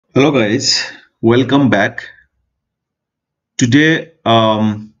Hello guys, welcome back. Today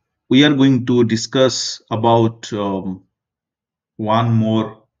we are going to discuss about one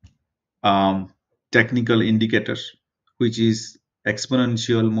more um, technical indicator, which is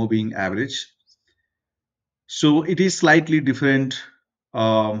exponential moving average. So it is slightly different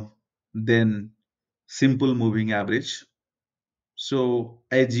than simple moving average. So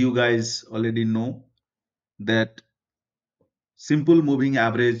as you guys already know that simple moving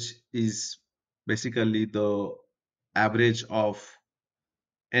average is basically the average of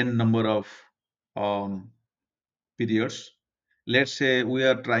n number of um, periods. Let's say we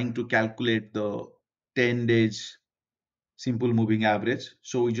are trying to calculate the 10 days simple moving average.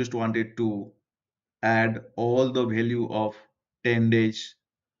 So we just wanted to add all the value of 10 days,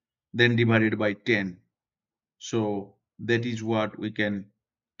 then divided by 10. So that is what we can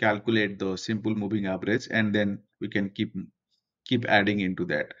calculate the simple moving average, and then we can keep adding into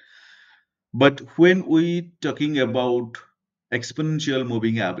that. But when we talking about exponential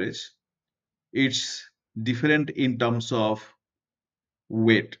moving average, it's different in terms of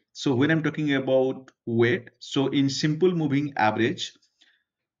weight. So when I'm talking about weight, so in simple moving average,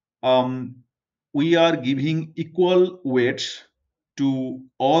 um, we are giving equal weights to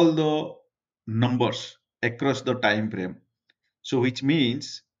all the numbers across the time frame. So which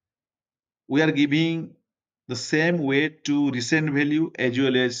means we are giving the same weight to recent value as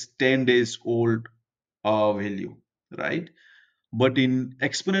well as 10 days old value, right? But in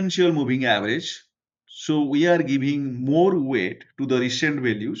exponential moving average, so we are giving more weight to the recent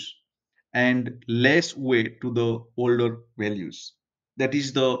values and less weight to the older values. That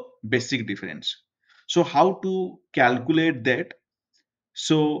is the basic difference. So how to calculate that?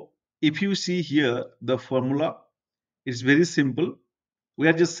 So if you see here, the formula is very simple. We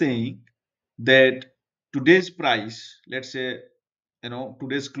are just saying that today's price, let's say,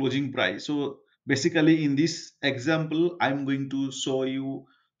 today's closing price. So basically in this example, I'm going to show you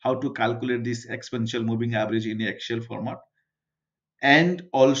how to calculate this exponential moving average in Excel format and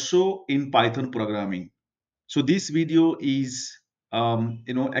also in Python programming. So this video is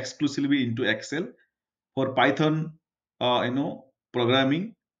exclusively into Excel. For Python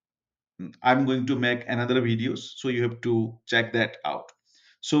programming, I'm going to make another videos, so you have to check that out.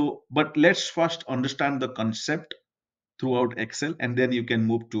 So but let's first understand the concept throughout Excel, and then you can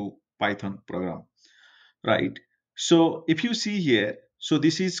move to Python program, right? So if you see here, so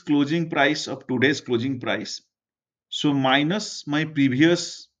this is closing price of today's closing price, so minus my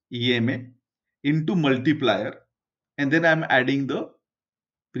previous EMA into multiplier, and then I'm adding the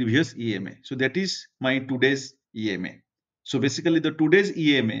previous EMA. So that is my today's EMA. So basically the today's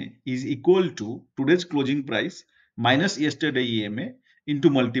EMA is equal to today's closing price minus yesterday EMA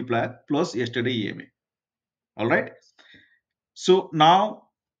into multiplier plus yesterday EMA. All right. So now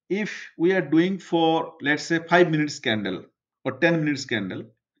if we are doing for, let's say, 5 minutes candle or 10 minutes candle,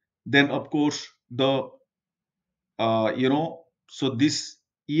 then of course the so this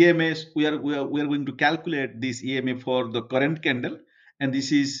EMS, we are going to calculate this EMA for the current candle, and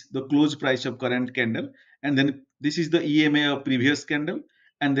this is the close price of current candle, and then this is the EMA of previous candle,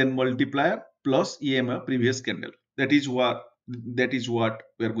 and then multiplier plus EMA of previous candle. That is what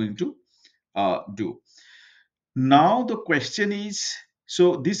we are going to do. Now the question is,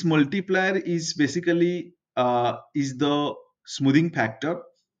 so this multiplier is basically is the smoothing factor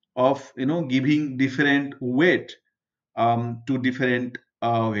of giving different weight to different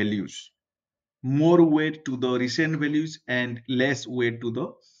values, more weight to the recent values and less weight to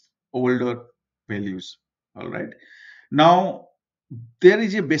the older values. All right. Now there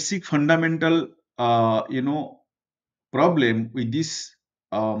is a basic fundamental problem with this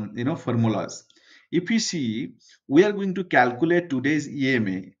formulas. If we see, we are going to calculate today's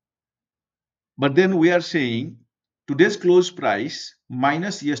EMA, but then we are saying today's close price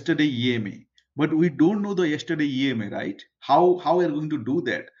minus yesterday EMA. But we don't know the yesterday EMA, right? How we are going to do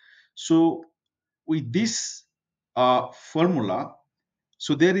that? So with this formula,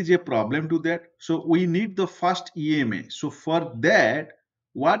 so there is a problem to that. So we need the first EMA. So for that,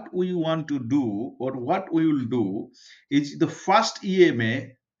 what we want to do or what we will do is the first EMA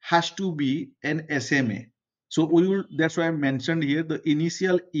has to be an SMA. So we will, that's why I mentioned here the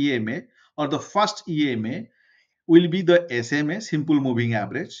initial EMA or the first EMA will be the SMA, simple moving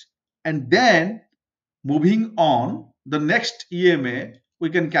average. And then moving on, the next EMA we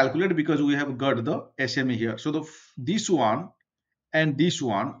can calculate because we have got the SMA here. So this one and this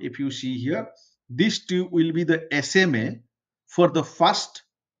one, if you see here, these two will be the SMA for the first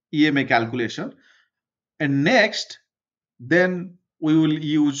EMA calculation, and next then we will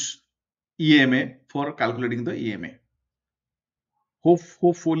use EMA for calculating the EMA.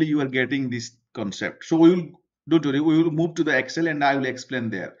 Hopefully you are getting this concept. So we will, don't worry, we will move to the Excel and I will explain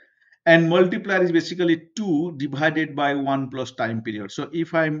there. And multiplier is basically 2 divided by 1 plus time period. So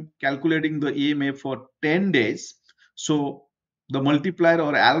if I'm calculating the EMA for 10 days, so the multiplier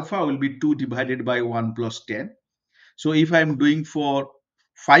or alpha will be 2 divided by 1 plus 10. So if I'm doing for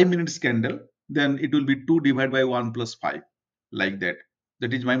 5 minutes candle, then it will be 2 divided by 1 plus 5, like that.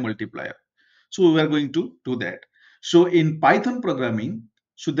 That is my multiplier. So we are going to do that. So in Python programming,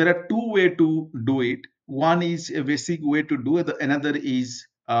 so there are two ways to do it. One is a basic way to do it. Another is,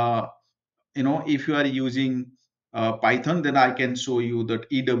 if you are using Python, then I can show you that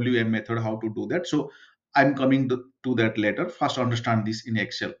EWM method, how to do that. So I'm coming to that later. First, understand this in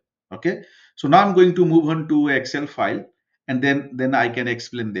Excel. Okay. So now I'm going to move on to Excel file, and then I can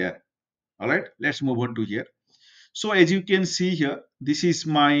explain there. All right. Let's move on to here. So as you can see here, this is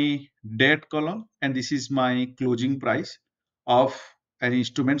my date column and this is my closing price of an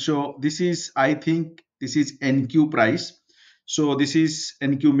instrument. So this is, I think this is NQ price. So this is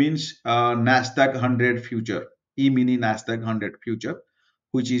NQ means Nasdaq 100 future, E mini Nasdaq 100 future,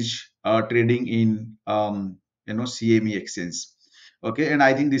 which is trading in CME exchange. Okay, and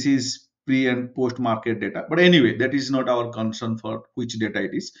I think this is pre and post market data. But anyway, that is not our concern for which data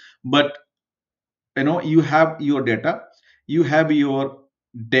it is. But you have your data, you have your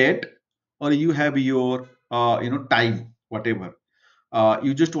date, or you have your time, whatever.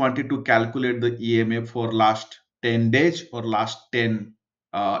 You just wanted to calculate the EMA for last 10 days or last 10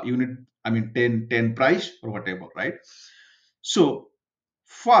 unit, I mean 10 price or whatever, right? So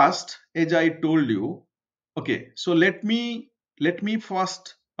first, as I told you, okay, so let me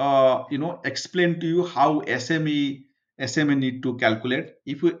first explain to you how SMA need to calculate.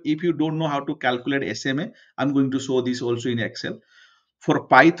 If you don't know how to calculate SMA, I'm going to show this also in Excel. For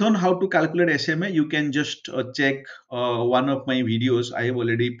Python, how to calculate SMA, you can just check one of my videos. I have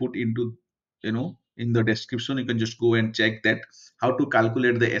already put into, in the description. You can just go and check that how to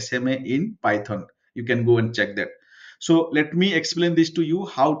calculate the SMA in Python. You can go and check that. So let me explain this to you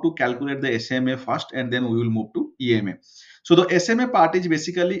how to calculate the SMA first, and then we will move to EMA. So the SMA part is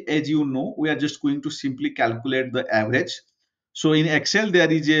basically, as you know, we are just going to simply calculate the average. So in Excel,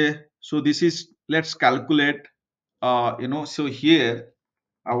 there is a, so this is, let's calculate, so here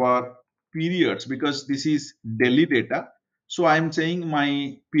our periods, because this is daily data. So I'm saying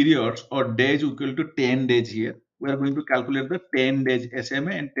my periods or days equal to 10 days here. We are going to calculate the 10 days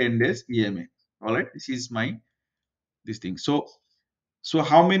SMA and 10 days EMA. All right, this is my this thing. So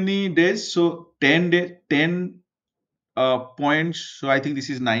how many days? So 10 days, 10 points. So I think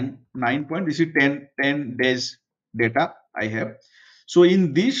this is 9 point. This is 10 days data I have. So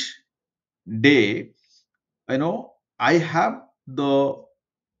in this day, I have the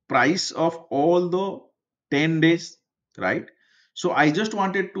price of all the 10 days, right? So I just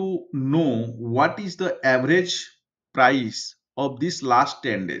wanted to know what is the average price of this last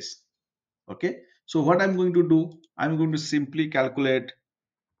 10 days. Okay, so what I'm going to do, I'm going to simply calculate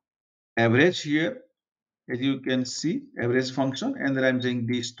average here. As you can see, average function, and then I'm saying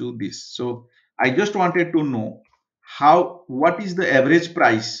this to this. So I just wanted to know what is the average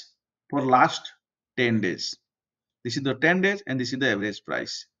price for last 10 days. This is the 10 days and this is the average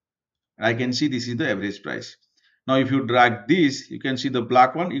price. I can see this is the average price. Now if you drag this, you can see the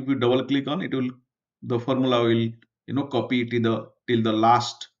black one. If you double click on it, will the formula will copy it till the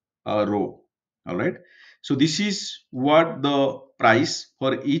last row. All right. So this is what the price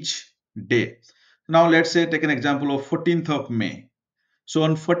for each day. Now let's say take an example of 14th of May. So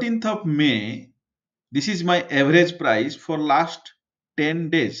on 14th of May, this is my average price for last 10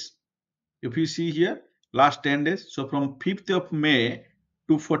 days. If you see here, last 10 days. So from 5th of May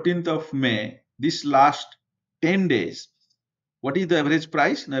to 14th of May, this last 10 days, what is the average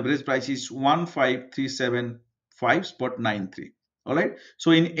price? The average price is 15375.93. All right.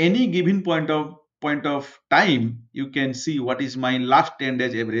 So in any given point of time, you can see what is my last 10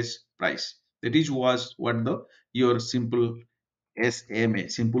 days average price. That is was what the your simple SMA,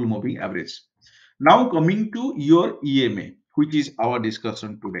 simple moving average. Now coming to your EMA, which is our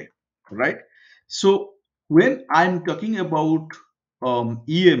discussion today, right? So when I'm talking about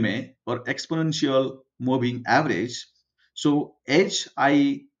EMA or exponential moving average, so as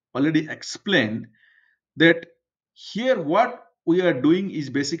I already explained that here what we are doing is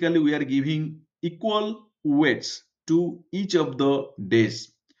basically we are giving equal weights to each of the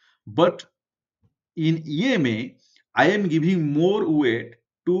days. But in EMA, I am giving more weight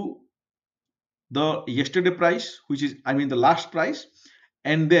to the yesterday price, which is, I mean, the last price,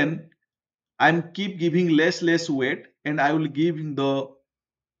 and then I'm keep giving less weight, and I will give the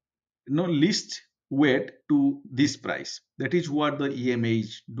least weight to this price. That is what the EMA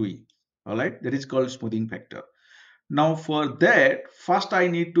is doing. All right, that is called smoothing factor. Now for that, first I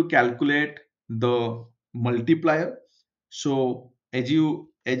need to calculate the multiplier. So as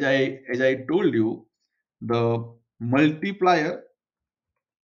I told you, the multiplier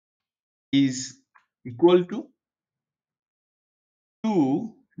is equal to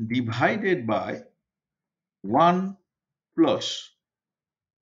 2 divided by 1 plus.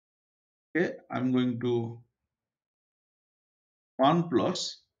 Okay, I'm going to 1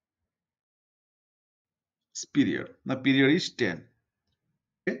 plus period. Now period is 10.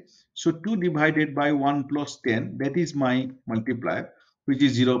 Okay, so 2 divided by 1 plus 10, that is my multiplier, which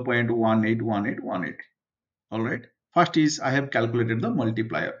is 0.181818. All right. First is I have calculated the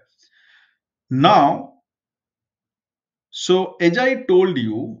multiplier. Now, so as I told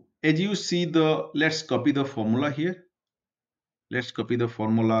you, as you see let's copy the formula here. Let's copy the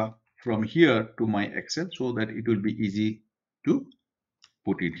formula from here to my Excel so that it will be easy to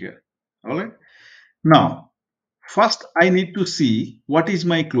put it here. All right. Now, first I need to see what is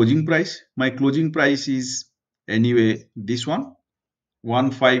my closing price. My closing price is anyway this one,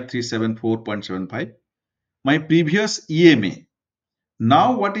 15374.75. My previous EMA.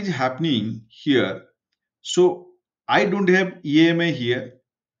 Now what is happening here? So I don't have EMA here.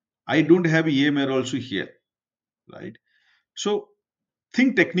 I don't have EMA also here, right? So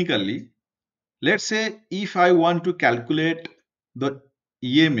think technically. Let's say if I want to calculate the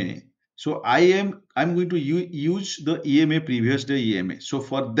EMA, so I'm going to use the EMA previous day EMA. So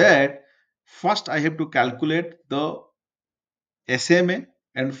for that, first I have to calculate the SMA,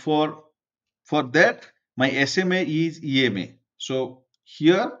 and for that my SMA is EMA. So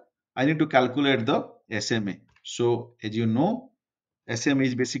here I need to calculate the SMA. So as you know, SMA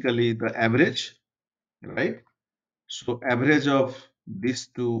is basically the average, right? So average of this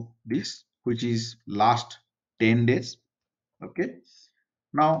to this, which is last 10 days. Okay.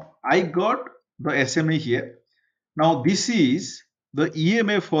 Now I got the SMA here. Now this is the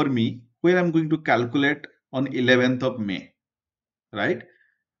EMA for me, where I'm going to calculate on 11th of May, right?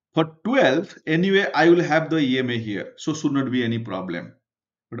 For 12th, anyway, I will have the EMA here. So should not be any problem.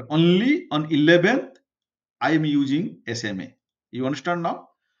 But only on 11th, I am using SMA. You understand now?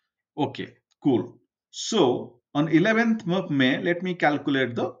 Okay, cool. So on 11th of May, let me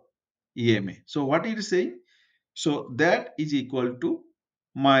calculate the EMA. So what it is saying? So that is equal to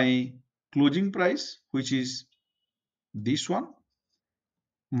my closing price, which is this one,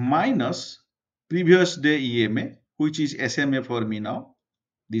 minus previous day EMA, which is SMA for me now,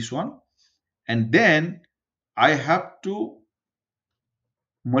 this one. And then I have to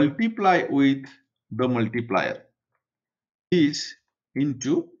multiply with the multiplier. This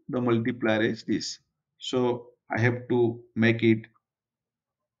into the multiplier is this. So I have to make it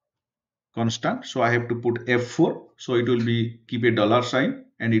constant. So I have to put F4. So it will be keep a dollar sign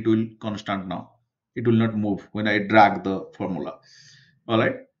and it will constant now. It will not move when I drag the formula. All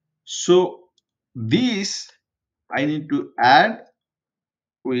right. So this I need to add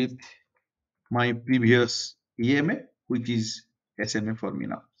with my previous EMA, which is SMA for me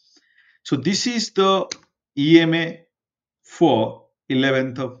now. So this is the EMA for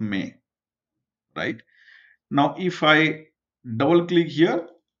 11th of May, right? Now if I double click here,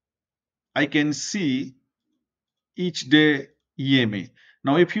 I can see each day EMA.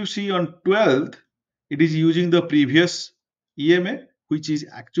 Now if you see on 12th, it is using the previous EMA, which is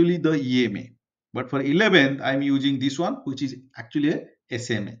actually the EMA. But for 11th, I'm using this one, which is actually a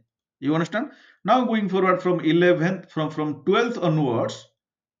SMA. You understand? Now going forward from 11th, from 12th onwards,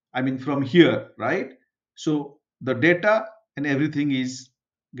 I mean from here, right? So the data and everything is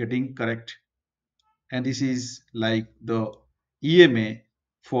getting correct. And this is like the EMA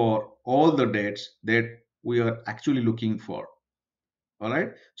for all the dates that we are actually looking for. All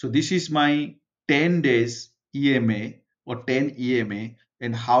right. So this is my 10 days EMA or 10 EMA,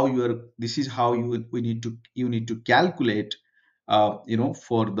 and how you are. This is how you need to calculate, for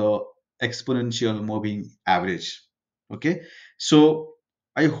the exponential moving average. Okay. So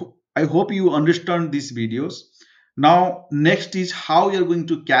I hope you understand these videos. Now next is how you're going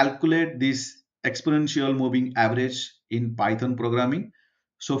to calculate this exponential moving average in Python programming.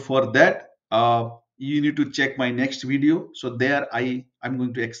 So for that, you need to check my next video. So there I'm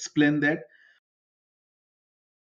going to explain that